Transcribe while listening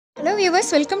Hello viewers,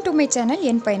 welcome to my channel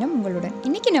என் பயணம் உங்களுடன்.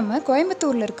 இன்னைக்கு நம்ம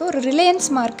கோயம்புத்தூர்ல இருக்க ஒரு ரிலையன்ஸ்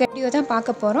மார்க்கெட் வீடியோ தான்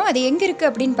பார்க்க போறோம். அது எங்க இருக்கு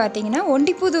அப்படினு பாத்தீங்கன்னா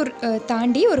ondipudhur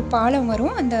தாண்டி ஒரு பாலம்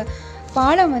வரும். அந்த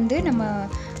பாலம் வந்து நம்ம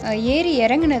ஏறி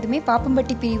இறங்குனதுமே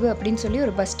பாப்பம்பட்டி பிரிவு அப்படினு சொல்லி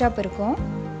ஒரு பஸ் ஸ்டாப் இருக்கும்.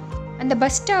 அந்த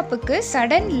பஸ் ஸ்டாப்புக்கு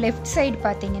சடன் லெஃப்ட் சைடு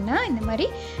பாத்தீங்கன்னா இந்த மாதிரி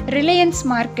ரிலையன்ஸ்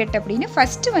மார்க்கெட் அப்படினு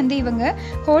ஃபர்ஸ்ட் வந்து இவங்க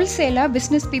ஹோல்சேலா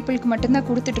பிசினஸ் பீப்பிளுக்கு மட்டும் தான்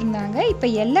கொடுத்துட்டு இருந்தாங்க. இப்போ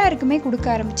எல்லாருக்குமே கொடுக்க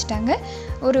ஆரம்பிச்சிட்டாங்க.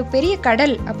 ஒரு பெரிய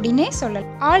கடல் அப்படினே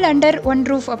சொல்லலாம். ஆல் அண்டர் ஒன்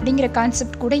ரூஃப் அப்படிங்கிற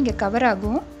கான்செப்ட் கூட இங்கே கவர்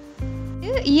ஆகும்.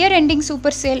 இயர் எண்டிங்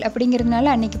சூப்பர் சேல்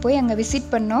அப்படிங்கிறதுனால அன்னைக்கு போய் அங்கே விசிட்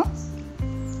பண்ணோம்.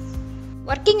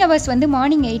 ஒர்க்கிங் ஹவர்ஸ் வந்து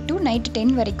மார்னிங் 8 to நைட்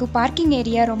 10 வரைக்கும். பார்க்கிங்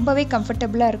ஏரியா ரொம்பவே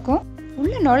கம்ஃபர்டபுளாக இருக்கும்.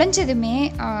 உள்ளே நுழைஞ்சதுமே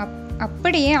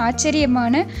அப்படியே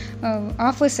ஆச்சரியமான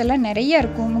ஆஃபர்ஸ் எல்லாம் நிறையா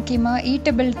இருக்கும். முக்கியமாக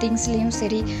ஈட்டபிள் திங்ஸ்லேயும்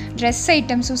சரி, ட்ரெஸ்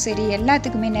ஐட்டம்ஸும் சரி,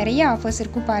 எல்லாத்துக்குமே நிறைய ஆஃபர்ஸ்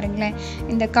இருக்கும். பாருங்களேன்,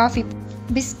 இந்த காஃபி,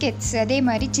 பிஸ்கெட்ஸ், அதே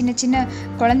மாதிரி சின்ன சின்ன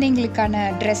குழந்தைங்களுக்கான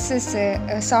ட்ரெஸ்ஸஸ்ஸு,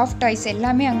 சாஃப்ட் டாய்ஸ்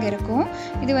எல்லாமே அங்கே இருக்கும்.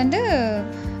 இது வந்து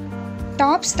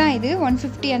டாப்ஸ் தான், இது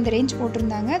 150 அந்த ரேஞ்ச்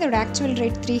போட்டிருந்தாங்க. அதோட ஆக்சுவல்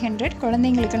ரேட் 300.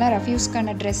 குழந்தைங்களுக்கெல்லாம்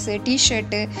ரஃப்யூஸ்க்கான ட்ரெஸ்ஸு,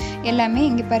 டிஷர்ட்டு எல்லாமே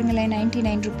இங்கே பாருங்களேன்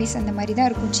 99 rupees அந்த மாதிரி தான்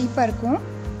இருக்கும். சீப்பாக இருக்கும்.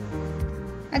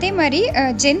 அதே மாதிரி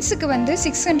ஜென்ஸுக்கு வந்து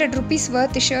 600 rupees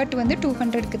வர்த் ஷர்ட் வந்து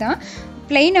 200க்கு தான்.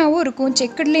 ப்ளைனாகவும் இருக்கும்,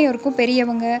 செக்குட்லேயும் இருக்கும்.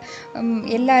 பெரியவங்க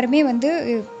எல்லாருமே வந்து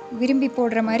விரும்பி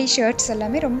போடுற மாதிரி ஷர்ட்ஸ்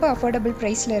எல்லாமே ரொம்ப அஃபோர்டபுள்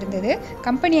ப்ரைஸில் இருந்தது.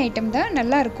 கம்பெனி ஐட்டம் தான்,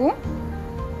 நல்லாயிருக்கும்.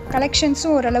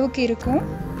 கலெக்ஷன்ஸும் ஓரளவுக்கு இருக்கும்.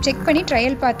 செக் பண்ணி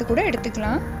ட்ரையல் பார்த்து கூட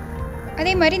எடுத்துக்கலாம்.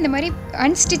 அதே மாதிரி இந்த மாதிரி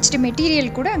அன்ஸ்டிச்டு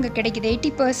மெட்டீரியல் கூட அங்கே கிடைக்கிது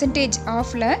 80%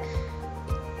 ஆஃபில்.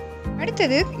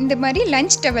 அடுத்தது இந்த மாதிரி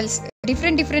லஞ்ச் டவல்ஸ்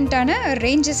டிஃப்ரெண்ட்டான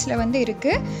ரேஞ்சஸில் வந்து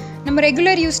இருக்குது. நம்ம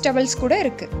ரெகுலர் யூஸ் டவல்ஸ் கூட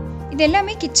இருக்குது. இது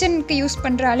எல்லாமே கிச்சனுக்கு யூஸ்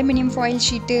பண்ணுற aluminium foil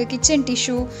sheet, kitchen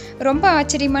tissue. ரொம்ப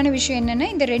ஆச்சரியமான விஷயம் என்னென்னா,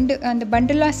 இந்த ரெண்டு அந்த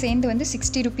பண்டிலாக சேர்ந்து வந்து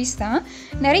 60 rupees தான்.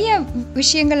 நிறைய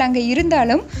விஷயங்கள் அங்கே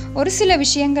இருந்தாலும் ஒரு சில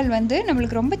விஷயங்கள் வந்து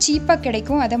நம்மளுக்கு ரொம்ப சீப்பாக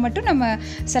கிடைக்கும். அதை மட்டும் நம்ம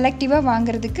செலக்டிவாக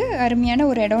வாங்குறதுக்கு அருமையான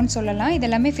ஒரு இடம்னு சொல்லலாம்.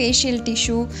 இதெல்லாமே ஃபேஷியல்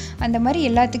டிஷ்யூ அந்த மாதிரி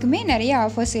எல்லாத்துக்குமே நிறைய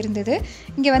ஆஃபர்ஸ் இருந்தது.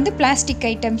 இங்கே வந்து plastic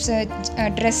items,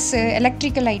 dress,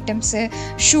 electrical items,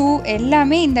 shoe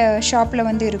எல்லாமே இந்த ஷாப்பில்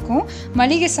வந்து இருக்கும்.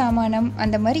 மளிகை சாமானம்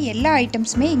அந்த மாதிரி எல்லா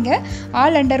ஐட்டம்ஸுமே இங்கே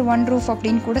ஆல் அண்டர் ஒன் ரூஃப்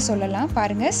அப்படின்னு கூட சொல்லலாம்.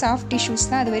 பாருங்கள், சாஃப்ட் டிஷ்யூஸ்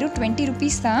தான். அது வெறும் 20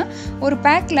 rupees தான். ஒரு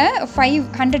பேக்கில்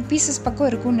 500 pieces பக்கம்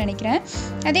இருக்கும்னு நினைக்கிறேன்.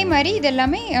 அதே மாதிரி இது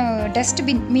எல்லாமே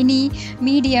dustbin, mini,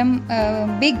 medium,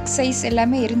 big size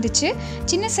எல்லாமே இருந்துச்சு.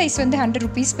 சின்ன சைஸ் வந்து 100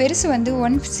 rupees, பெருசு வந்து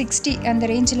 160 அந்த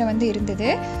ரேஞ்சில் வந்து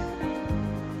இருந்தது.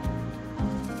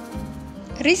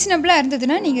 ரீசனபிளாக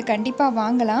இருந்ததுன்னா நீங்கள் கண்டிப்பாக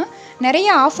வாங்கலாம். நிறைய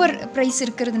ஆஃபர் ப்ரைஸ்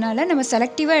இருக்கிறதுனால நம்ம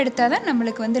செலக்டிவாக எடுத்தால் தான்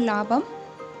நம்மளுக்கு வந்து லாபம்.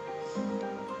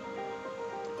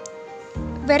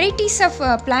 Varieties of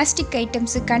plastic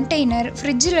items, container,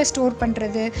 ஃப்ரிட்ஜில் ஸ்டோர்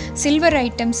பண்ணுறது, சில்வர்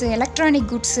ஐட்டம்ஸு, எலக்ட்ரானிக்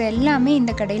குட்ஸு எல்லாமே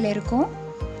இந்த கடையில் இருக்கும்.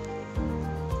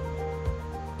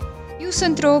 Use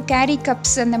and throw carry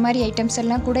cups அந்த மாதிரி ஐட்டம்ஸ்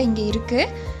எல்லாம் கூட இங்கே இருக்குது.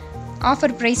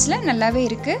 ஆஃபர் ப்ரைஸில் நல்லாவே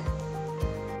இருக்குது.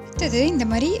 அடுத்தது இந்த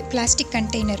மாதிரி பிளாஸ்டிக்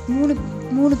கண்டெய்னர்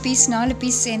 3 பீஸ் 4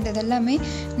 பீஸ் சேர்ந்தது எல்லாமே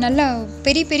நல்லா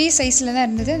பெரிய பெரிய சைஸில் தான்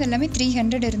இருந்தது. அது எல்லாமே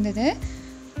 300 இருந்தது.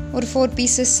 ஒரு 4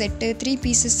 pieces செட்டு, 3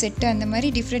 pieces செட்டு அந்த மாதிரி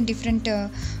டிஃப்ரெண்ட்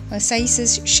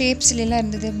சைஸஸ் ஷேப்ஸ்லாம்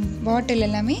இருந்தது. பாட்டில்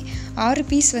எல்லாமே 6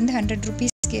 பீஸ் வந்து 100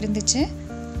 rupeesக்கு இருந்துச்சு.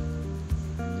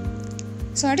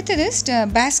 ஸோ அடுத்தது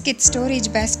பேஸ்கெட், ஸ்டோரேஜ்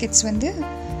பேஸ்கெட்ஸ் வந்து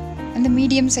அந்த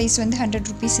மீடியம் சைஸ் வந்து 100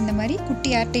 rupees. இந்த மாதிரி குட்டி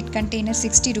airtight container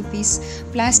 60 rupees.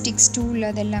 Plastic stool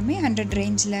அது எல்லாமே 100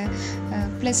 ரேஞ்சில்.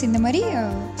 ப்ளஸ் இந்த மாதிரி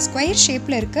ஸ்கொயர்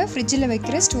ஷேப்பில் இருக்க ஃப்ரிட்ஜில்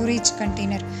வைக்கிற ஸ்டோரேஜ்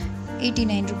கண்டெய்னர்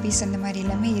 89 rupees அந்த மாதிரி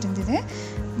எல்லாமே இருந்தது.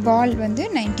 பால் வந்து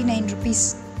 99 rupees.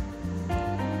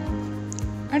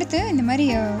 அடுத்து இந்த மாதிரி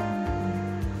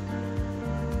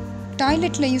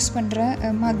டாய்லெட்டில் யூஸ் பண்ணுற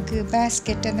மக்கு,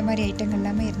 பேஸ்கெட் அந்த மாதிரி ஐட்டங்கள்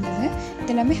எல்லாமே இருந்தது.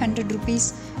 இதெல்லாமே 100 rupees.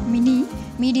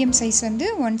 மீடியம் சைஸ் வந்து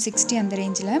 160 அந்த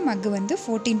ரேஞ்சில். மக்கு வந்து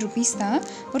 14 rupees தான்.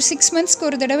 ஒரு 6 monthsக்கு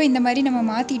ஒரு தடவை இந்த மாதிரி நம்ம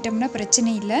மாற்றிட்டோம்னா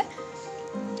பிரச்சனை இல்லை.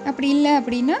 அப்படி இல்லை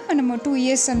அப்படின்னா நம்ம 2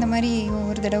 years அந்த மாதிரி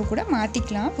ஒரு தடவை கூட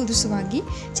மாற்றிக்கலாம் புதுசு வாங்கி.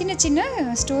 சின்ன சின்ன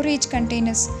ஸ்டோரேஜ்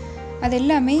கண்டெய்னர்ஸ் அது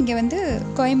எல்லாமே இங்கே வந்து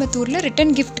கோயம்புத்தூரில்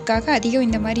ரிட்டன் கிஃப்ட்டுக்காக அதிகம்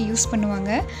இந்த மாதிரி யூஸ்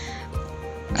பண்ணுவாங்க.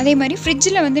 அதே மாதிரி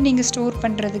ஃப்ரிட்ஜில் வந்து நீங்கள் ஸ்டோர்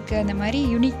பண்ணுறதுக்கு அந்த மாதிரி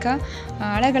யூனிக்காக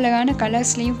அழகழகான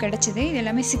கலர்ஸ்லேயும் கிடச்சிது. இது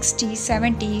எல்லாமே 60,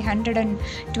 70,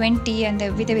 120 அந்த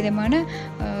விதவிதமான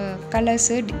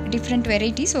கலர்ஸு, டிஃப்ரெண்ட்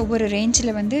வெரைட்டிஸ் ஒவ்வொரு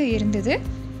ரேஞ்சில் வந்து இருந்தது.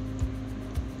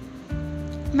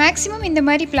 மேக்ஸிமம் இந்த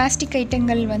மாதிரி பிளாஸ்டிக்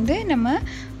ஐட்டங்கள் வந்து நம்ம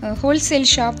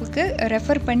ஹோல்சேல் ஷாப்புக்கு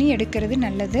ரெஃபர் பண்ணி எடுக்கிறது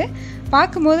நல்லது.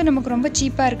 பார்க்கும்போது நமக்கு ரொம்ப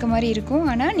சீப்பாக இருக்க மாதிரி இருக்கும்.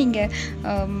 ஆனால் நீங்கள்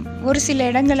ஒரு சில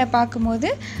இடங்களை பார்க்கும்போது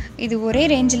இது ஒரே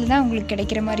ரேஞ்சில் தான் உங்களுக்கு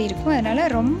கிடைக்கிற மாதிரி இருக்கும். அதனால்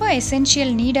ரொம்ப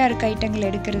எசென்ஷியல் நீடாக இருக்க ஐட்டங்கள்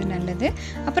எடுக்கிறது நல்லது.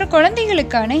 அப்புறம்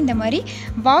குழந்தைகளுக்கான இந்த மாதிரி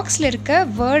பாக்ஸில் இருக்க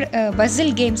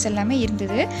பசில் கேம்ஸ் எல்லாமே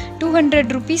இருந்தது.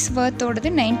 200 rupees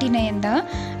வர்த்தோடது 99 தான்.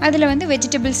 அதில் வந்து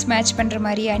வெஜிடபிள்ஸ் மேட்ச் பண்ணுற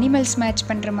மாதிரி, அனிமல்ஸ் மேட்ச்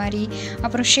பண்ணுற மாதிரி,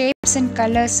 அப்புறம் shapes and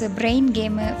colours, brain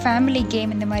game, family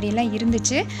game இந்த மாதிரிலாம்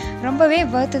இருந்துச்சு. ரொம்பவே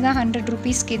வர்த்து தான் 100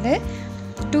 rupeesக்கு. இது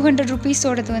 200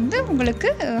 rupeesோடது வந்து உங்களுக்கு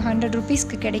 100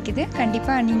 rupeesக்கு கிடைக்குது.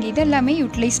 கண்டிப்பாக நீங்கள் இதெல்லாமே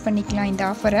யூட்டிலைஸ் பண்ணிக்கலாம் இந்த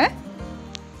ஆஃபரை.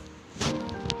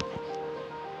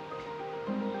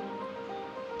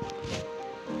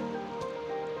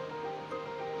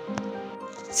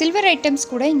 சில்வர் ஐட்டம்ஸ்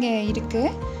கூட இங்கே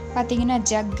இருக்குது. பார்த்திங்கன்னா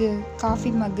ஜக்கு, காஃபி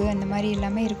மக்கு அந்த மாதிரி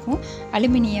எல்லாமே இருக்கும்.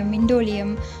 அலுமினியம்,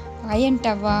 இண்டோலியம், அயன்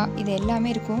டவா இது எல்லாமே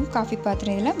இருக்கும். காஃபி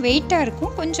பாத்திரம் இதெல்லாம் வெயிட்டாக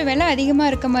இருக்கும். கொஞ்சம் விலை அதிகமாக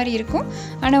இருக்க மாதிரி இருக்கும்.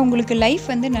 ஆனால் உங்களுக்கு லைஃப்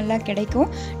வந்து நல்லா கிடைக்கும்.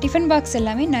 டிஃபன் பாக்ஸ்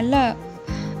எல்லாமே நல்லா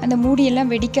அந்த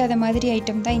மூடியெல்லாம் வெடிக்காத மாதிரி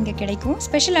ஐட்டம் தான் இங்கே கிடைக்கும்.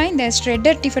 ஸ்பெஷலாக இந்த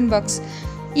ஷ்ரெட்டர் டிஃபன் பாக்ஸ்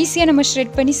ஈஸியாக நம்ம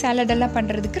ஷ்ரெட் பண்ணி சாலடெல்லாம்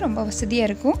பண்ணுறதுக்கு ரொம்ப வசதியாக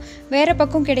இருக்கும். வேறு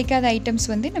பக்கம் கிடைக்காத ஐட்டம்ஸ்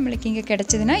வந்து நம்மளுக்கு இங்கே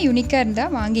கிடச்சிதுன்னா யூனிக்காக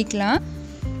இருந்தால் வாங்கிக்கலாம்.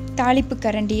 தாளிப்பு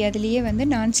கரண்டி அதுலேயே வந்து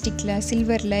நான்ஸ்டிக்கில்,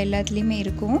 சில்வரில் எல்லாத்துலேயுமே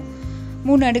இருக்கும்.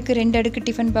 3 அடுக்கு 2 அடுக்கு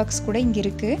டிஃபன் பாக்ஸ் கூட இங்கே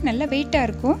இருக்குது. நல்ல வெயிட்டாக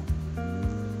இருக்கும்.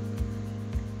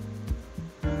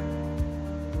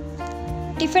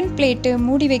 டிஃபன் பிளேட்டு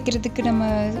மூடி வைக்கிறதுக்கு நம்ம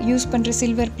யூஸ் பண்ணுற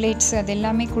சில்வர் பிளேட்ஸ் அது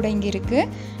எல்லாமே கூட இங்கே இருக்குது.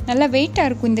 நல்லா வெயிட்டாக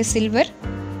இருக்கும். இந்த சில்வர்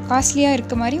காஸ்ட்லியாக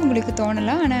இருக்க மாதிரி உங்களுக்கு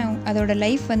தோணலாம், ஆனால் அதோட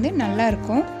லைஃப் வந்து நல்லா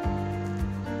இருக்கும்.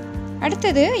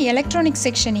 அடுத்தது எலக்ட்ரானிக்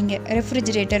செக்ஷன். இங்கே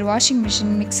refrigerator, washing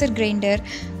machine, mixer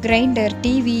grinder,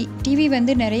 TV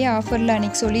வந்து நிறைய ஆஃபரில்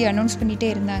அன்றைக்கி சொல்லி அனௌன்ஸ் பண்ணிகிட்டே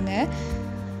இருந்தாங்க.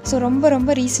 ஸோ ரொம்ப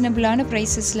ரொம்ப ரீசனபிளான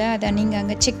ப்ரைஸஸில் அதை நீங்கள்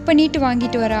அங்கே செக் பண்ணிவிட்டு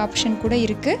வாங்கிட்டு வர ஆப்ஷன் கூட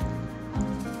இருக்குது.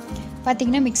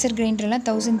 பார்த்திங்கன்னா மிக்சர் கிரைண்டர்லாம்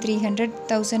 1300,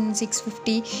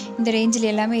 1650 இந்த ரேஞ்சில்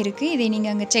எல்லாமே இருக்குது. இதை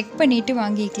நீங்கள் அங்கே செக் பண்ணிவிட்டு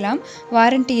வாங்கிக்கலாம்.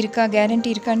 வாரண்ட்டி இருக்கா,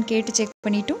 கேரண்டி இருக்கான்னு கேட்டு செக்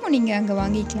பண்ணிவிட்டும் நீங்கள் அங்கே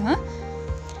வாங்கிக்கலாம்.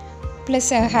 ப்ளஸ்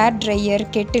ஹேர் ட்ரையர்,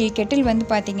 கெட்டில் வந்து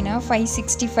பார்த்திங்கன்னா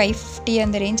 560, 550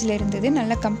 அந்த ரேஞ்சில் இருந்தது.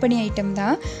 நல்ல கம்பெனி ஐட்டம்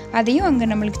தான். அதையும் அங்கே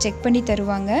நம்மளுக்கு செக் பண்ணி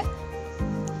தருவாங்க.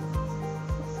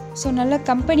 ஸோ நல்ல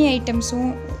கம்பெனி ஐட்டம்ஸும்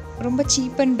ரொம்ப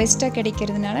சீப் அண்ட் பெஸ்ட்டாக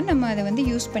கிடைக்கிறதுனால நம்ம அதை வந்து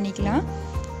யூஸ் பண்ணிக்கலாம்.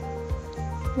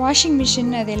 வாஷிங்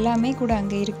மிஷின் அது எல்லாமே கூட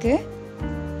அங்கே இருக்குது.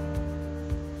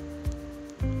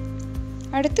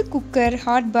 அடுத்து குக்கர்,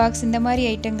 ஹாட் பாக்ஸ் இந்த மாதிரி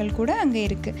ஐட்டங்கள் கூட அங்கே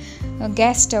இருக்குது.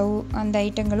 கேஸ் ஸ்டவ் அந்த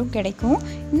ஐட்டங்களும் கிடைக்கும்.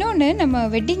 இன்னொன்று நம்ம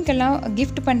வெட்டிங்கெல்லாம்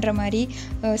கிஃப்ட் பண்ணுற மாதிரி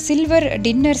சில்வர்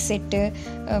டின்னர் செட்டு,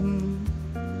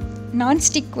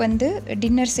 நான்ஸ்டிக் வந்து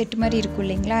டின்னர் செட் மாதிரி இருக்கும்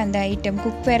இல்லைங்களா, அந்த ஐட்டம்,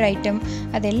 குக்வேர் ஐட்டம்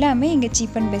அது எல்லாமே இங்கே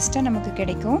சீப் அண்ட் பெஸ்ட்டாக நமக்கு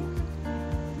கிடைக்கும்.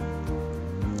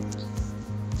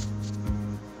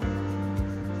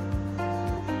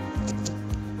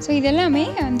 ஸோ இதெல்லாமே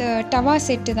அந்த டவா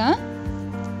செட்டு தான்,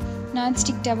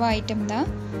 நான்ஸ்டிக் டவா ஐட்டம் தான்.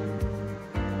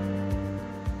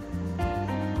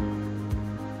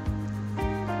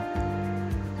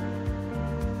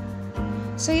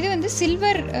 ஸோ இது வந்து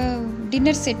சில்வர்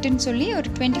டின்னர் செட்டுன்னு சொல்லி ஒரு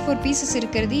 24 பீசஸ்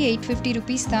இருக்கிறது 850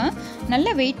 rupees தான்.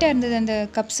 நல்ல வெயிட்டாக இருந்தது அந்த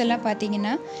கப்ஸ் எல்லாம்.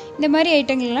 பார்த்தீங்கன்னா இந்த மாதிரி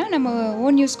ஐட்டங்கள்லாம் நம்ம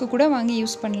ஓன் யூஸ்க்கு கூட வாங்கி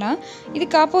யூஸ் பண்ணலாம்.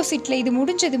 இதுக்கு ஆப்போசிட்டில் இது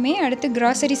முடிஞ்சதுமே அடுத்து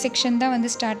கிராசரி செக்ஷன் தான்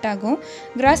வந்து ஸ்டார்ட் ஆகும்.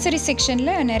 கிராசரி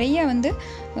செக்ஷனில் நிறையா வந்து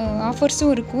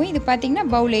ஆஃபர்ஸும் இருக்கும். இது பார்த்திங்கன்னா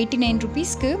பவுல் 89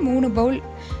 rupeesக்கு 3 பவுல்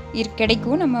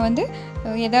கிடைக்கும். நம்ம வந்து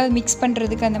ஏதாவது மிக்ஸ்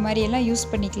பண்ணுறதுக்கு அந்த மாதிரியெல்லாம் யூஸ்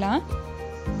பண்ணிக்கலாம்.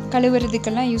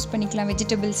 கழுவுறதுக்கெல்லாம் யூஸ் பண்ணிக்கலாம்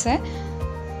வெஜிடபிள்ஸை.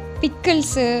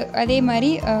 பிக்கிள்ஸு அதே மாதிரி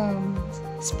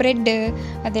ஸ்ப்ரெட்டு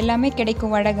அது எல்லாமே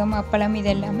கிடைக்கும். வடகம், அப்பளம் இது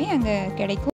எல்லாமே அங்கே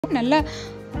கிடைக்கும். நல்லா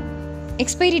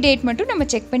எக்ஸ்பைரி டேட் மட்டும் நம்ம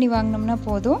செக் பண்ணி வாங்கினோம்னா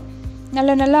போதும்.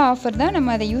 நல்ல ஆஃபர் தான்.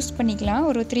 நம்ம அதை யூஸ் பண்ணிக்கலாம்.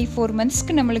 ஒரு 3-4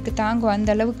 monthsக்கு நம்மளுக்கு தாங்கும்.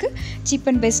 அந்த அளவுக்கு சீப்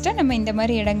அண்ட் பெஸ்ட்டாக நம்ம இந்த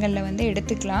மாதிரி இடங்களில் வந்து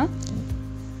எடுத்துக்கலாம்.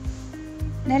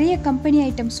 நிறைய கம்பெனி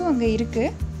ஐட்டம்ஸும் அங்கே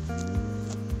இருக்குது.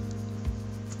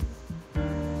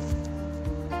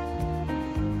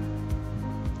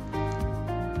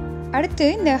 அடுத்து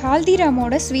இந்த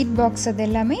ஹால்திராமோட ஸ்வீட் பாக்ஸ் அது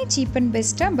எல்லாமே சீப் அண்ட்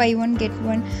பெஸ்ட்டாக பை 1 get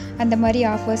 1 அந்த மாதிரி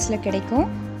ஆஃபர்ஸில் கிடைக்கும்.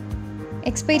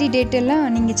 எக்ஸ்பைரி டேட் எல்லாம்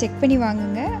நீங்கள் செக் பண்ணி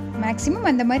வாங்குங்க. மேக்ஸிமம்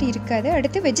அந்த மாதிரி இருக்காது.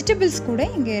 அடுத்து வெஜிடபிள்ஸ் கூட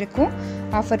இங்கே இருக்கும்,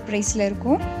 ஆஃபர் ப்ரைஸில்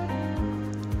இருக்கும்.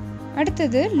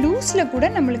 அடுத்தது லூஸில் கூட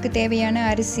நம்மளுக்கு தேவையான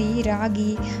அரிசி,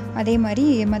 ராகி அதே மாதிரி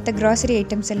மற்ற கிராசரி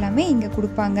ஐட்டம்ஸ் எல்லாமே இங்கே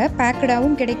கொடுப்பாங்க.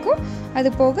 பேக்கடாகவும் கிடைக்கும்.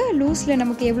 அது போக லூஸில்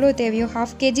நமக்கு எவ்வளோ தேவையோ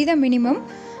 1/2 kg தான் மினிமம்,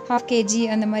 1/2 kg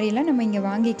அந்த மாதிரிலாம் நம்ம இங்கே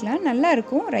வாங்கிக்கலாம்.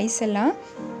 நல்லாயிருக்கும் ரைஸ் எல்லாம்.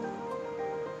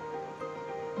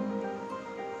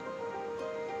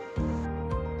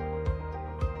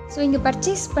 ஸோ இங்கே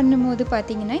பர்ச்சேஸ் பண்ணும்போது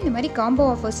பார்த்திங்கன்னா இந்த மாதிரி காம்போ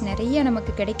ஆஃபர்ஸ் நிறைய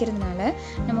நமக்கு கிடைக்கிறதுனால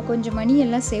நம்ம கொஞ்சம்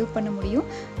மணியெல்லாம் சேவ் பண்ண முடியும்.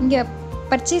 இங்கே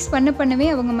பர்ச்சேஸ் பண்ணவே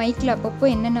அவங்க மைக்கில் அப்பப்போ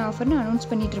என்னென்ன ஆஃபர்னு அனௌன்ஸ்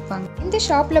பண்ணிகிட்டு இருப்பாங்க. இந்த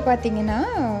ஷாப்பில் பார்த்திங்கன்னா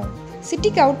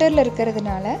சிட்டிக்கு அவுட்டரில்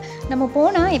இருக்கிறதுனால நம்ம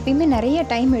போனால் எப்பயுமே நிறைய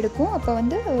டைம் எடுக்கும். அப்போ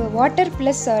வந்து வாட்டர்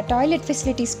ப்ளஸ் டாய்லெட்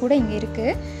ஃபெசிலிட்டிஸ் கூட இங்கே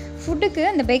இருக்குது. ஃபுட்டுக்கு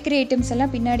அந்த பேக்கரி ஐட்டம்ஸ்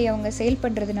எல்லாம் பின்னாடி அவங்க சேல்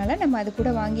பண்ணுறதுனால நம்ம அது கூட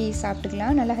வாங்கி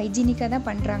சாப்பிட்டுக்கலாம். நல்லா ஹைஜீனிக்காக தான்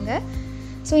பண்ணுறாங்க.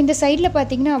 ஸோ இந்த சைடில்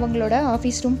பார்த்திங்கன்னா அவங்களோட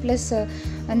ஆஃபீஸ் ரூம் ப்ளஸ்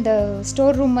அந்த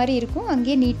ஸ்டோர் ரூம் மாதிரி இருக்கும்.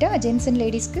 அங்கேயே நீட்டாக ஜென்ஸ் அண்ட்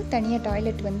லேடிஸ்க்கு தனியாக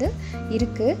டாய்லெட் வந்து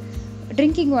இருக்குது.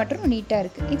 ட்ரிங்கிங் வாட்டரும் நீட்டாக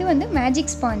இருக்குது. இது வந்து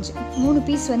மேஜிக் ஸ்பாஞ்ச் 3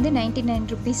 பீஸ் வந்து 99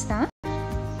 rupees தான்.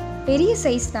 பெரிய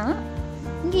சைஸ் தான்.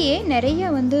 இங்கேயே நிறைய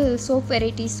வந்து soap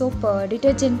variety, soap,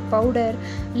 detergent powder,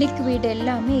 liquid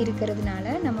எல்லாமே இருக்கிறதுனால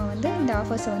நம்ம வந்து இந்த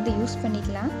ஆஃபர்ஸை வந்து யூஸ்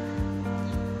பண்ணிக்கலாம்.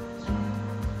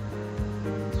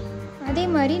 அதே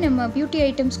மாதிரி நம்ம பியூட்டி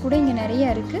ஐட்டம்ஸ் கூட இங்கே நிறையா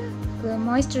இருக்குது.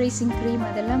 மாய்ஸ்சரைசிங் க்ரீம்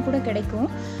அதெல்லாம் கூட கிடைக்கும்.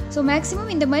 ஸோ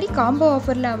மேக்ஸிமம் இந்த மாதிரி காம்போ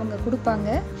ஆஃபரில் அவங்க கொடுப்பாங்க.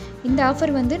 இந்த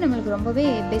ஆஃபர் வந்து நம்மளுக்கு ரொம்பவே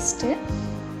பெஸ்ட்டு.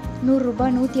 100 ரூபா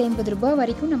 150 ரூபா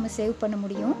வரைக்கும் நம்ம சேவ் பண்ண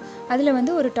முடியும். அதில்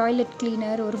வந்து ஒரு டாய்லெட்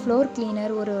கிளீனர், ஒரு ஃப்ளோர்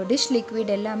கிளீனர், ஒரு டிஷ்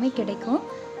லிக்விட் எல்லாமே கிடைக்கும்.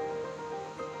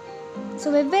 ஸோ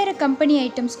வெவ்வேறு கம்பெனி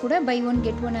ஐட்டம்ஸ் கூட பை ஒன்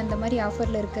கெட் ஒன் அந்த மாதிரி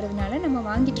ஆஃபரில் இருக்கிறதுனால நம்ம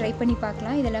வாங்கி ட்ரை பண்ணி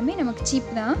பார்க்கலாம். இதெல்லாமே நமக்கு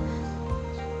சீப் தான்.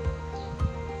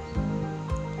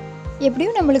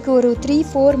 எப்படியும் நம்மளுக்கு ஒரு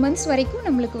 3-4 months வரைக்கும்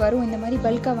நம்மளுக்கு வரும். இந்த மாதிரி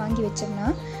பல்காக வாங்கி வச்சோம்னா,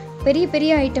 பெரிய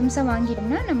பெரிய ஐட்டம்ஸாக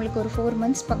வாங்கிட்டோம்னா நம்மளுக்கு ஒரு 4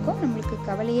 months பக்கம் நம்மளுக்கு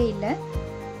கவலையே இல்லை.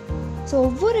 ஸோ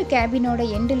ஒவ்வொரு கேபினோட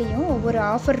எண்டுலேயும் ஒவ்வொரு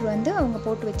ஆஃபர் வந்து அவங்க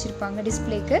போட்டு வச்சுருப்பாங்க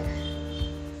டிஸ்பிளேக்கு.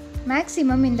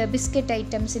 மேக்ஸிமம் இந்த பிஸ்கெட்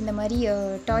ஐட்டம்ஸ், இந்த மாதிரி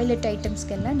டாய்லெட்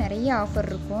ஐட்டம்ஸ்க்கெல்லாம் நிறைய ஆஃபர்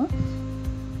இருக்கும்.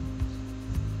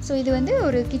 ஸோ இது வந்து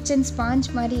ஒரு கிச்சன் ஸ்பாஞ்ச்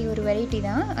மாதிரி ஒரு வெரைட்டி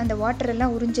தான். அந்த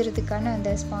வாட்டரெல்லாம் உறிஞ்சிறதுக்கான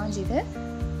அந்த ஸ்பாஞ்ச் இது.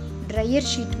 ட்ரையர்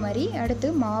ஷீட் மாதிரி. அடுத்து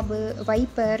mob,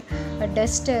 wiper,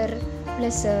 duster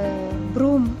plus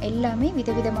broom எல்லாமே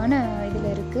விதவிதமான இதில்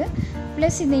இருக்குது.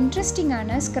 ப்ளஸ் இந்த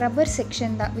இன்ட்ரெஸ்டிங்கான ஸ்க்ரப்பர்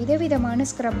செக்ஷன் தான். விதவிதமான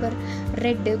ஸ்க்ரப்பர்,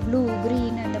 ரெட்டு, ப்ளூ,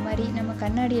 க்ரீன் அந்த மாதிரி நம்ம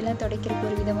கண்ணாடியெல்லாம் துடைக்கிறதுக்கு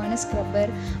ஒரு விதமான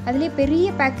ஸ்க்ரப்பர். அதுலேயே பெரிய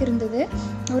பேக் இருந்தது.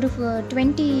 ஒரு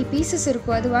 20 pieces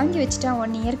இருக்கும். அது வாங்கி வச்சுட்டா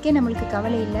 1 yearக்கே நம்மளுக்கு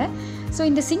கவலை இல்லை. ஸோ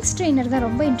இந்த சிங்க் ஸ்ட்ரெயினர் தான்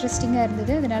ரொம்ப இன்ட்ரெஸ்டிங்காக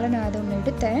இருந்தது. அதனால் நான் அதை ஒன்று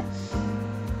எடுத்தேன்.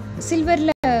 சில்வரில்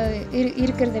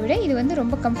இருக்கிறத விட இது வந்து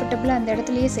ரொம்ப கம்ஃபர்டபுளாக அந்த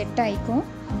இடத்துலையே செட் ஆகிக்கும்.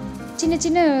 சின்ன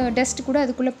சின்ன டஸ்ட் கூட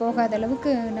அதுக்குள்ளே போகாத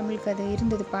அளவுக்கு நம்மளுக்கு அது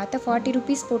இருந்தது. பார்த்தா 40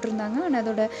 rupees போட்டிருந்தாங்க. ஆனால்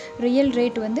அதோட ரியல்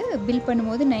ரேட் வந்து பில்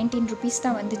பண்ணும்போது 19 rupees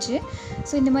தான் வந்துச்சு.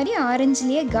 ஸோ இந்த மாதிரி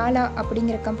ஆரஞ்சிலேயே காலா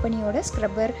அப்படிங்கிற கம்பெனியோட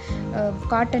ஸ்க்ரப்பர்,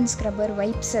 காட்டன் ஸ்க்ரப்பர்,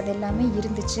 வைப்ஸ் அது எல்லாமே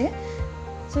இருந்துச்சு.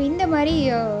 ஸோ இந்த மாதிரி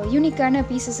யூனிக்கான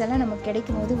பீசஸ் எல்லாம் நமக்கு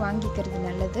கிடைக்கும் போது வாங்கிக்கிறது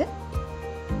நல்லது.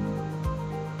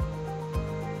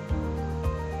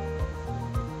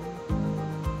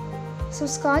 ஸோ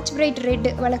ஸ்காட்ச் பிரைட் ரெட்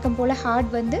வழக்கம் போல் ஹார்ட்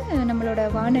வந்து நம்மளோட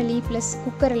வானலி ப்ளஸ்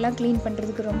குக்கர் எல்லாம் க்ளீன்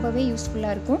பண்ணுறதுக்கு ரொம்பவே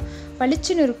யூஸ்ஃபுல்லாக இருக்கும்.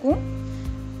 பளிச்சுன்னு இருக்கும்.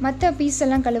 மற்ற பீஸ்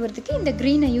எல்லாம் கழுவுறதுக்கு இந்த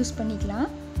க்ரீனை யூஸ் பண்ணிக்கலாம்.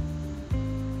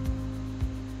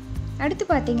 அடுத்து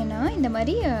பார்த்திங்கன்னா இந்த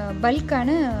மாதிரி பல்கான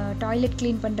டாய்லெட்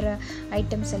க்ளீன் பண்ணுற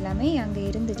ஐட்டம்ஸ் எல்லாமே அங்கே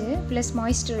இருந்தது. ப்ளஸ்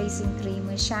மாய்ஸ்சரைசிங்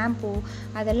க்ரீமு, ஷாம்பூ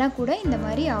அதெல்லாம் கூட இந்த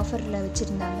மாதிரி ஆஃபரில்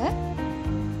வச்சுருந்தாங்க.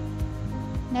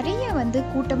 நிறைய வந்து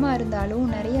கூட்டமாக இருந்தாலும்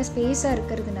நிறைய ஸ்பேஸாக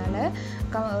இருக்கிறதுனால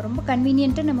ரொம்ப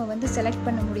கன்வீனியண்ட்டாக நம்ம வந்து செலக்ட்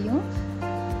பண்ண முடியும்.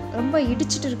 ரொம்ப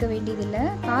இடிச்சிட்டு இருக்க வேண்டியதில்லை.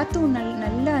 காற்றும்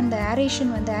நல்ல அந்த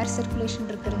ஏரேஷன் வந்து ஏர் சர்க்குலேஷன்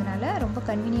இருக்கிறதுனால ரொம்ப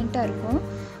கன்வீனியண்ட்டாக இருக்கும்.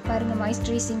 பாருங்கள்,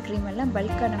 மாய்ஸ்சரைசிங் க்ரீம் எல்லாம்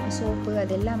பல்காக நம்ம சோப்பு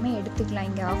அது எல்லாமே எடுத்துக்கலாம்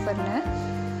இங்கே ஆஃபரில்.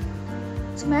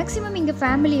 ஸோ மேக்ஸிமம் இங்கே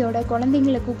ஃபேமிலியோட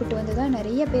குழந்தைங்களை கூப்பிட்டு வந்து தான்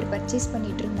நிறைய பேர் பர்ச்சேஸ்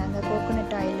பண்ணிகிட்டு இருந்தாங்க.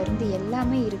 கோகோனட் ஆயிலிருந்து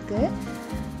எல்லாமே இருக்குது.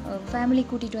 ஃபேமிலி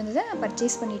கூட்டிகிட்டு வந்து தான்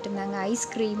பர்ச்சேஸ் பண்ணிகிட்டு இருந்தாங்க.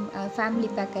 ஐஸ்கிரீம், ஃபேமிலி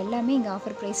பேக் எல்லாமே இங்கே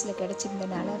ஆஃபர் ப்ரைஸில்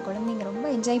கிடச்சிருந்தனால குழந்தைங்க ரொம்ப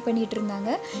என்ஜாய் பண்ணிகிட்டு இருந்தாங்க.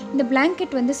 இந்த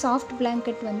பிளாங்கெட் வந்து சாஃப்ட்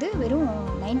பிளாங்கெட் வந்து வெறும்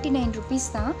 99 rupees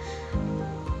தான்.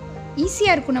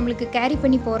 ஈஸியாக இருக்கும் நம்மளுக்கு கேரி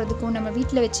பண்ணி போகிறதுக்கும் நம்ம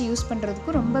வீட்டில் வச்சு யூஸ்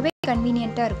பண்ணுறதுக்கும் ரொம்பவே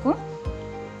கன்வீனியண்ட்டாக இருக்கும்.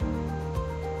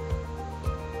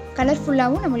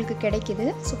 கலர்ஃபுல்லாகவும் நம்மளுக்கு கிடைக்கிது.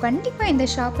 ஸோ கண்டிப்பாக இந்த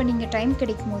ஷாப்பை நீங்கள் டைம்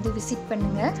கிடைக்கும் போது விசிட்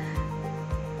பண்ணுங்கள்.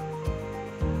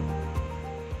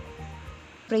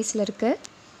 ப்ரைஸில் இருக்குது.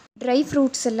 ட்ரை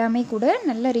ஃப்ரூட்ஸ் எல்லாமே கூட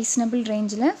நல்ல ரீசனபிள்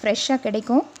ரேஞ்சில் ஃப்ரெஷ்ஷாக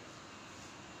கிடைக்கும்.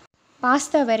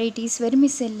 பாஸ்தா வெரைட்டிஸ்,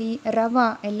 வெர்மிசெல்லி, ரவா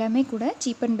எல்லாமே கூட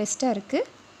சீப் அண்ட் பெஸ்ட்டாக இருக்குது.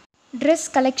 ட்ரெஸ்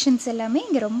கலெக்ஷன்ஸ் எல்லாமே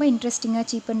இங்கே ரொம்ப இன்ட்ரெஸ்டிங்காக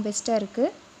சீப் அண்ட் பெஸ்ட்டாக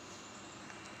இருக்குது.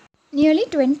 நியர்லி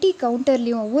 20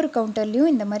 கவுண்டர்லேயும் ஒவ்வொரு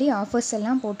கவுண்டர்லேயும் இந்த மாதிரி ஆஃபர்ஸ்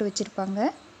எல்லாம் போட்டு வச்சுருப்பாங்க.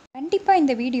 கண்டிப்பாக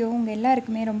இந்த வீடியோ உங்கள்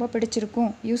எல்லாருக்குமே ரொம்ப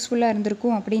பிடிச்சிருக்கும், யூஸ்ஃபுல்லாக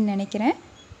இருந்திருக்கும் அப்படின்னு நினைக்கிறேன்.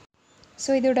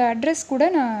 ஸோ இதோட அட்ரஸ் கூட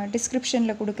நான்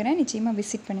டிஸ்கிரிப்ஷனில் கொடுக்குறேன். நிச்சயமாக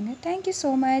விசிட் பண்ணுங்கள். Thank you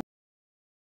so much.